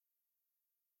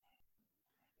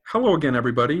Hello again,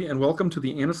 everybody, and welcome to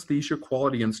the Anesthesia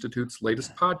Quality Institute's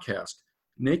latest podcast,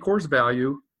 NACOR's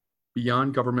Value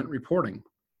Beyond Government Reporting.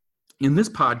 In this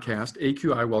podcast,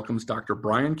 AQI welcomes Dr.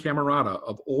 Brian Camarata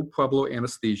of Old Pueblo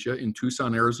Anesthesia in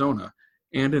Tucson, Arizona,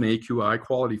 and an AQI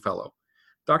Quality Fellow.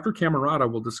 Dr.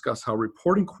 Camarata will discuss how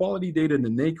reporting quality data to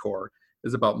NACOR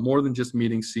is about more than just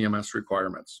meeting CMS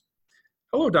requirements.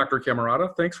 Hello, Dr.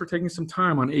 Camarata. Thanks for taking some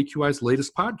time on AQI's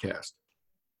latest podcast.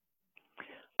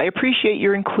 I appreciate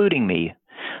your including me.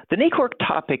 The NACOR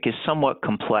topic is somewhat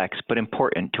complex but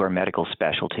important to our medical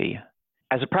specialty.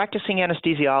 As a practicing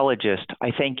anesthesiologist,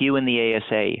 I thank you and the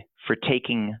ASA for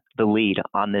taking the lead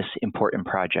on this important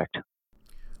project.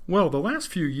 Well, the last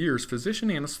few years, physician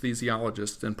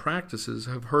anesthesiologists and practices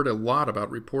have heard a lot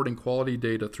about reporting quality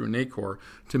data through NACOR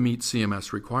to meet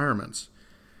CMS requirements.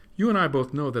 You and I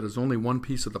both know that is only one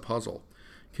piece of the puzzle.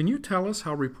 Can you tell us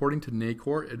how reporting to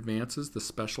NACOR advances the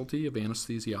specialty of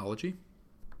anesthesiology?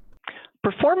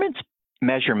 Performance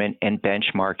measurement and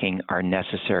benchmarking are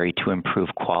necessary to improve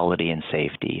quality and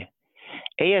safety.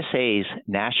 ASA's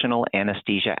National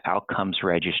Anesthesia Outcomes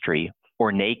Registry,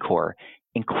 or NACOR,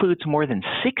 includes more than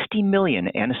 60 million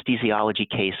anesthesiology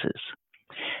cases.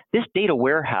 This data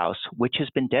warehouse, which has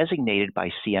been designated by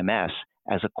CMS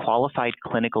as a qualified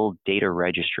clinical data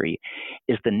registry,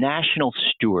 is the national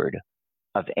steward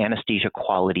of anesthesia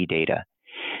quality data.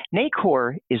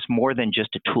 NACOR is more than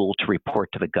just a tool to report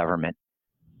to the government.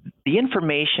 The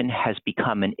information has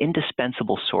become an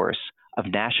indispensable source of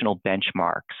national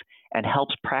benchmarks and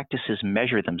helps practices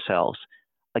measure themselves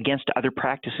against other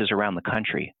practices around the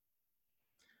country.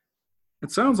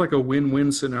 It sounds like a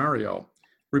win-win scenario.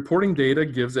 Reporting data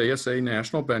gives ASA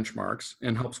national benchmarks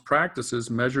and helps practices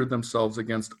measure themselves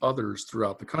against others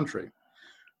throughout the country.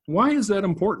 Why is that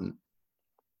important?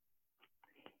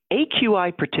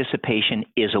 AQI participation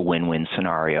is a win-win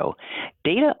scenario.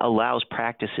 Data allows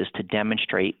practices to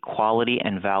demonstrate quality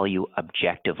and value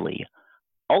objectively.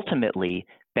 Ultimately,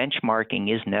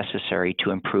 benchmarking is necessary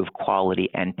to improve quality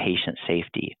and patient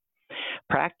safety.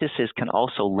 Practices can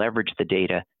also leverage the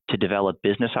data to develop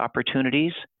business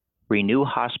opportunities, renew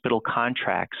hospital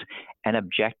contracts, and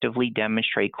objectively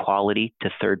demonstrate quality to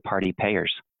third-party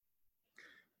payers.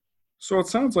 So it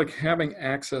sounds like having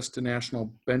access to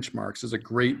national benchmarks is a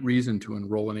great reason to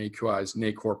enroll in AQI's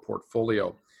NACOR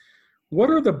portfolio. What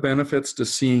are the benefits to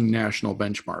seeing national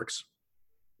benchmarks?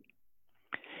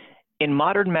 In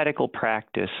modern medical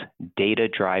practice, data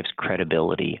drives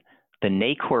credibility. The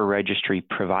NACOR registry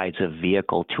provides a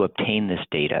vehicle to obtain this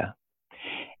data.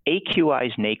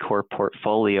 AQI's NACOR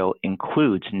portfolio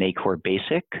includes NACOR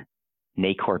Basic,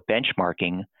 NACOR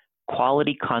Benchmarking,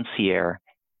 Quality Concierge,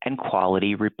 and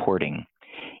quality reporting.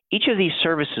 Each of these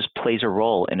services plays a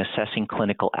role in assessing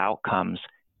clinical outcomes,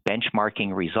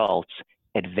 benchmarking results,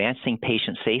 advancing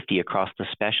patient safety across the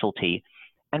specialty,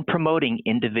 and promoting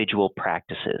individual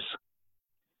practices.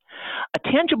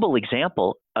 A tangible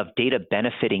example of data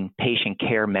benefiting patient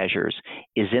care measures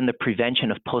is in the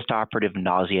prevention of postoperative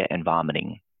nausea and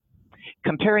vomiting.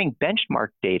 Comparing benchmark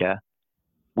data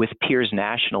with peers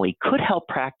nationally could help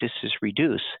practices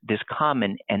reduce this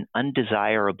common and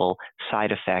undesirable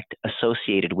side effect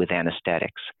associated with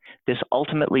anesthetics. This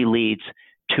ultimately leads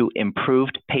to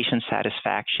improved patient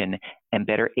satisfaction and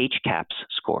better HCAHPS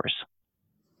scores.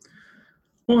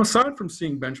 Well, aside from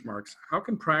seeing benchmarks, how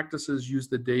can practices use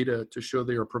the data to show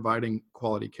they are providing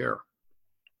quality care?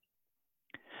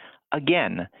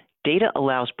 Again, data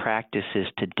allows practices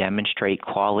to demonstrate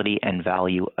quality and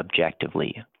value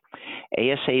objectively.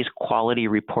 ASA's quality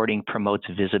reporting promotes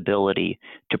visibility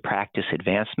to practice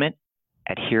advancement,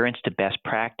 adherence to best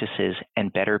practices,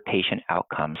 and better patient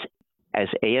outcomes. As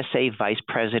ASA Vice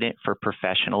President for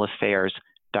Professional Affairs,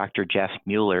 Dr. Jeff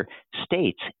Mueller,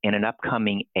 states in an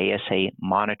upcoming ASA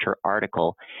Monitor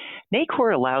article,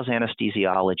 NACOR allows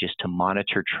anesthesiologists to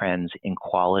monitor trends in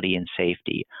quality and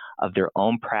safety of their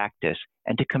own practice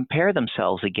and to compare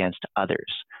themselves against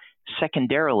others.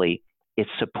 Secondarily, it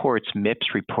supports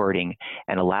MIPS reporting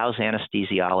and allows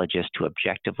anesthesiologists to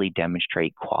objectively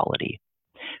demonstrate quality.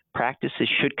 Practices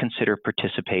should consider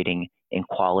participating in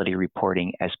quality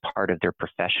reporting as part of their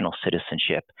professional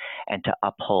citizenship and to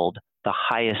uphold the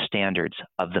highest standards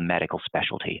of the medical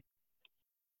specialty.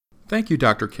 Thank you,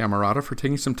 Dr. Camarata, for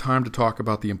taking some time to talk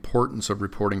about the importance of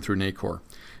reporting through NACOR.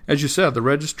 As you said, the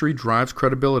registry drives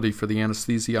credibility for the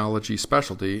anesthesiology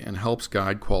specialty and helps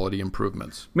guide quality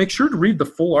improvements. Make sure to read the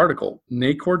full article,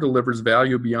 NACOR Delivers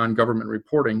Value Beyond Government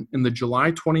Reporting, in the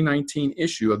July 2019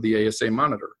 issue of the ASA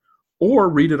Monitor, or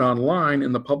read it online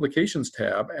in the Publications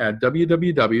tab at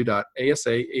www.asahq.org.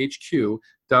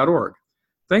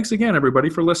 Thanks again, everybody,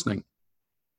 for listening.